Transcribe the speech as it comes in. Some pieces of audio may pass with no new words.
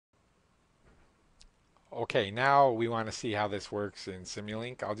Okay, now we want to see how this works in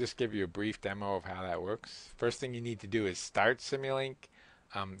Simulink. I'll just give you a brief demo of how that works. First thing you need to do is start Simulink.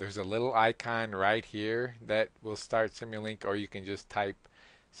 There's a little icon right here that will start Simulink, or you can just type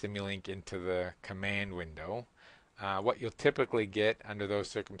Simulink into the command window. What you'll typically get under those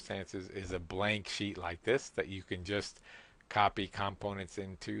circumstances is a blank sheet like this that you can just copy components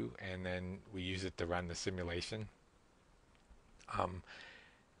into, and then we use it to run the simulation. Um,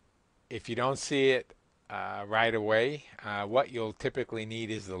 if you don't see it right away, what you'll typically need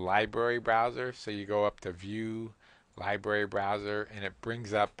is the library browser. So you go up to View, Library Browser, and it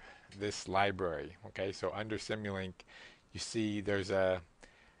brings up this library. Okay, so under Simulink, you see there's an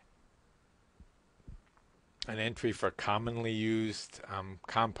entry for commonly used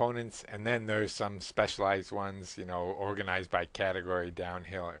components, and then there's some specialized ones, organized by category down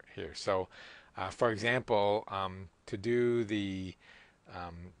here. So, for example, to do the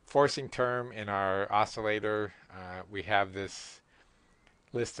forcing term in our oscillator, we have this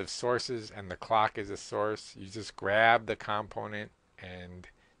list of sources, and the clock is a source. You just grab the component and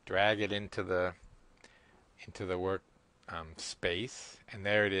drag it into the work space, and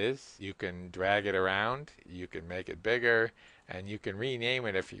there it is. You can drag it around, you can make it bigger, and you can rename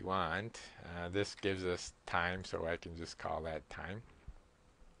it if you want. This gives us time, so I can just call that time.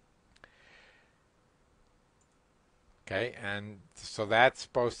 Okay, and so that's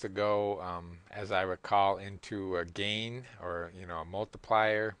supposed to go, as I recall, into a gain, or a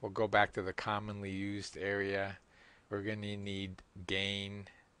multiplier. We'll go back to the commonly used area. We're going to need gain.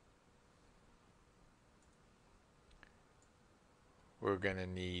 We're going to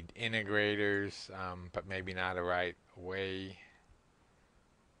need integrators, but maybe not a right way.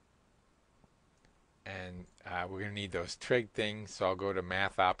 And we're going to need those trig things, so I'll go to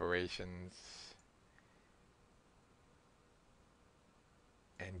math operations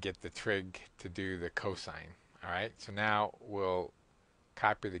and get the trig to do the cosine. All right, so now we'll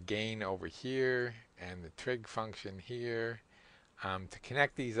copy the gain over here and the trig function here. To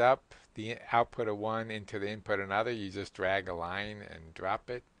connect these up, the output of one into the input of another, you just drag a line and drop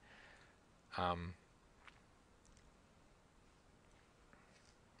it. That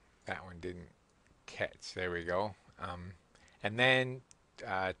one didn't catch. There we go. And then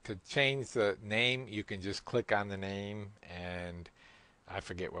to change the name, you can just click on the name, and I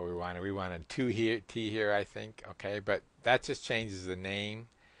forget what we wanted. We wanted T here, I think. Okay, but that just changes the name.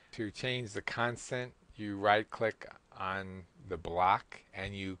 To change the constant, you right click on the block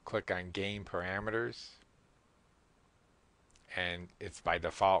and you click on gain parameters, and it's by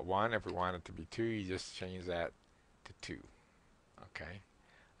default 1. If we want it to be 2, you just change that to 2. Okay,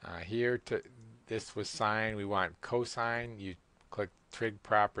 here this was sine, we want cosine. You click trig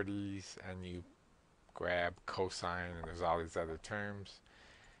properties and you grab cosine, and there's all these other terms,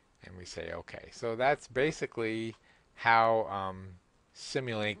 and we say okay. So that's basically how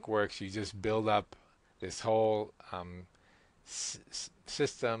Simulink works. You just build up this whole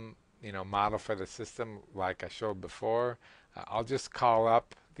system, model for the system like I showed before. I'll just call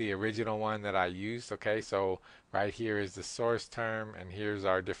up the original one that I used. Okay, so right here is the source term, and here's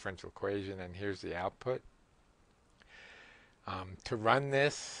our differential equation, and here's the output. To run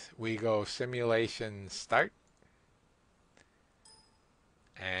this, we go simulation start,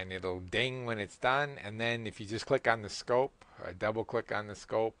 and it'll ding when it's done. And then if you just click on the scope, or double click on the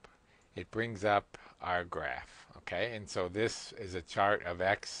scope, it brings up our graph. Okay, and so this is a chart of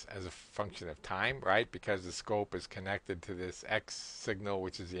x as a function of time, right? Because the scope is connected to this x signal,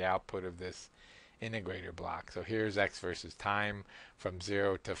 which is the output of this integrator block. So here's x versus time from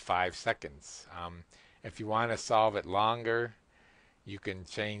 0 to 5 seconds. If you want to solve it longer, you can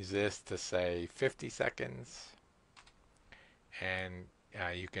change this to say 50 seconds, and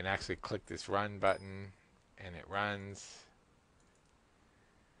you can actually click this run button and it runs.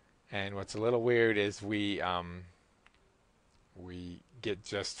 And what's a little weird is we get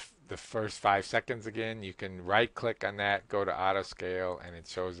just the first 5 seconds again. You can right click on that, go to auto scale, and it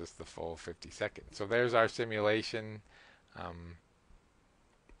shows us the full 50 seconds. So there's our simulation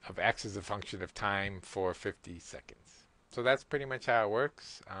of x as a function of time for 50 seconds. So that's pretty much how it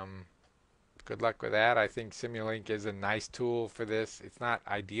works. Good luck with that. I think Simulink is a nice tool for this. It's not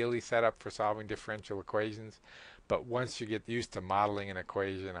ideally set up for solving differential equations, but once you get used to modeling an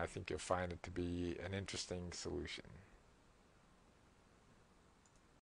equation, I think you'll find it to be an interesting solution.